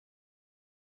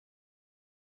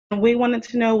We wanted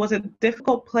to know, was it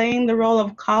difficult playing the role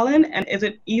of Colin, and is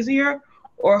it easier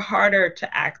or harder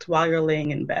to act while you're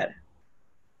laying in bed?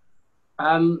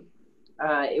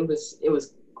 It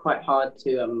was quite hard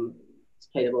to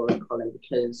play the role of Colin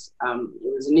because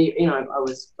it was a new, I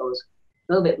was a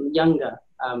little bit younger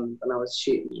when I was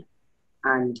shooting it,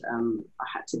 and I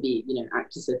had to be,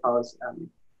 act as if I was,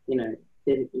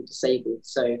 physically disabled.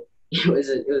 So it was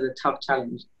a tough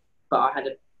challenge, but I had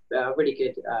a really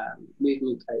good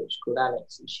movement coach called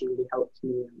Alex, and she really helped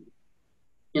me,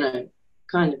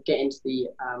 kind of get into the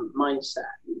mindset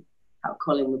and how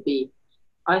Colin would be.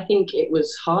 I think it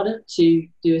was harder to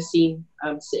do a scene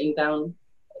sitting down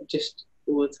just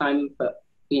all the time, but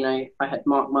I had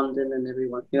Mark Munden and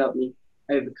everyone who helped me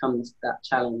overcome that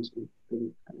challenge and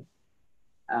kind of,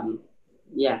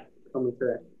 pull me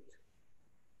through it.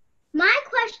 My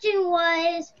question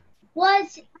was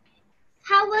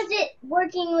how was it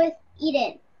working with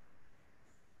Edan?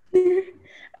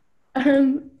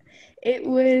 It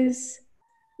was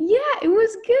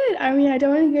good. I mean, I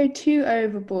don't want to go too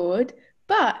overboard,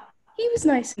 but he was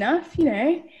nice enough,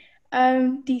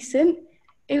 decent.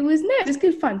 It was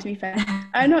good fun, to be fair.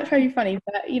 I'm not trying to be funny,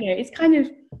 but it's kind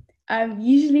of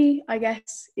usually, I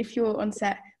guess, if you're on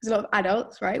set, there's a lot of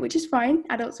adults, right? Which is fine.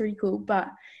 Adults are really cool, but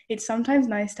it's sometimes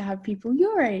nice to have people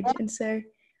your age. And so,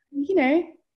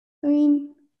 I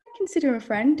mean, I consider him a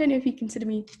friend. Don't know if you consider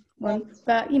me one,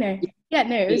 but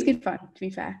it was good fun, to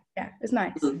be fair. Yeah, it was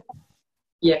nice.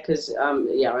 Yeah, because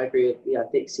I agree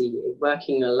with Dixie.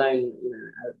 Working alone,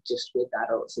 just with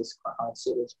adults is quite hard.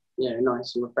 So it was,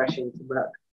 nice and refreshing to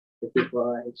work with people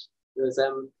our age. It was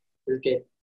good.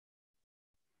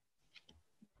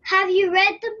 Have you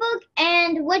read the book,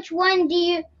 and which one do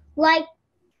you like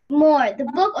more, the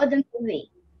book or the movie?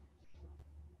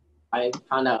 I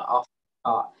found out after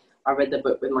part. I read the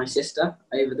book with my sister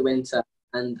over the winter,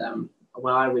 and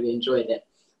I really enjoyed it.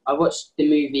 I watched the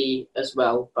movie as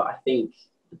well, but I think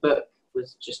the book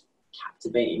was just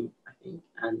captivating, I think,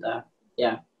 and I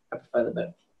prefer the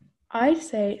book. I'd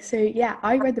say so. Yeah,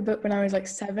 I read the book when I was like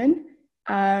 7.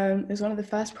 It was one of the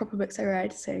first proper books I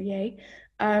read, so yay.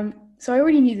 So I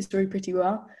already knew the story pretty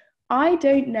well. I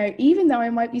don't know, even though I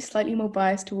might be slightly more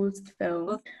biased towards the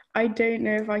film, I don't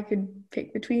know if I could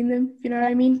pick between them, if you know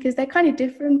what I mean? Because they're kind of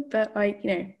different, but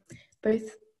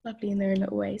both lovely in their own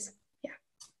little ways. Yeah.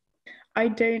 I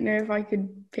don't know if I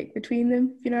could pick between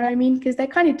them, if you know what I mean? Because they're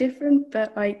kind of different,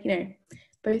 but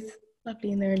both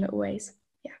lovely in their own little ways.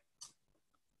 Yeah.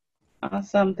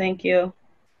 Awesome, thank you.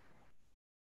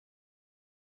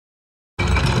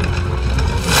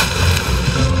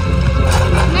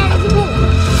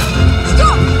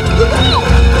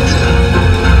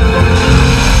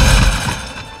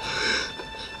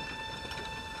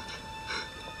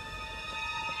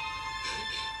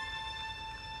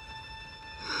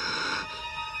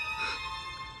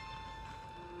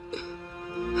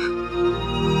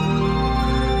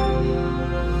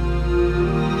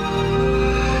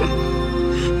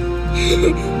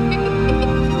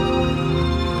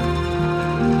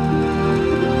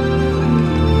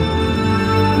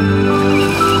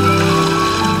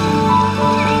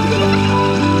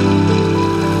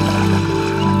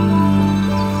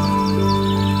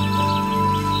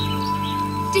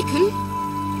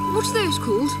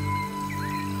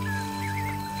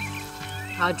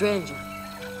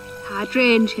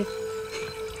 Hydrangea.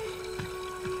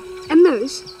 And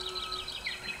those?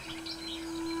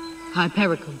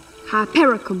 Hypericum.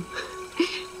 Hypericum.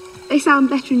 They sound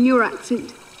better in your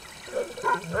accent.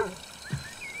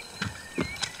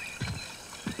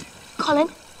 Colin,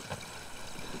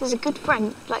 there's a good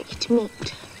friend I'd like you to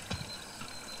meet.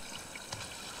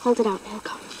 Hold it out, he'll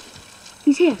come.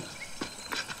 He's here.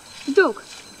 The dog.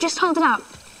 Just hold it out.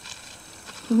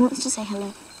 He wants to say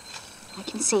hello. I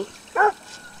can see.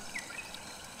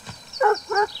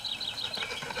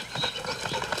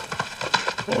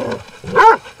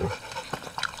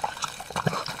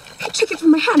 He took it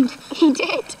from my hand. He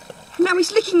did. Now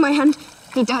he's licking my hand.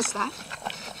 He does that.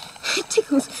 It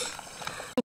tickles.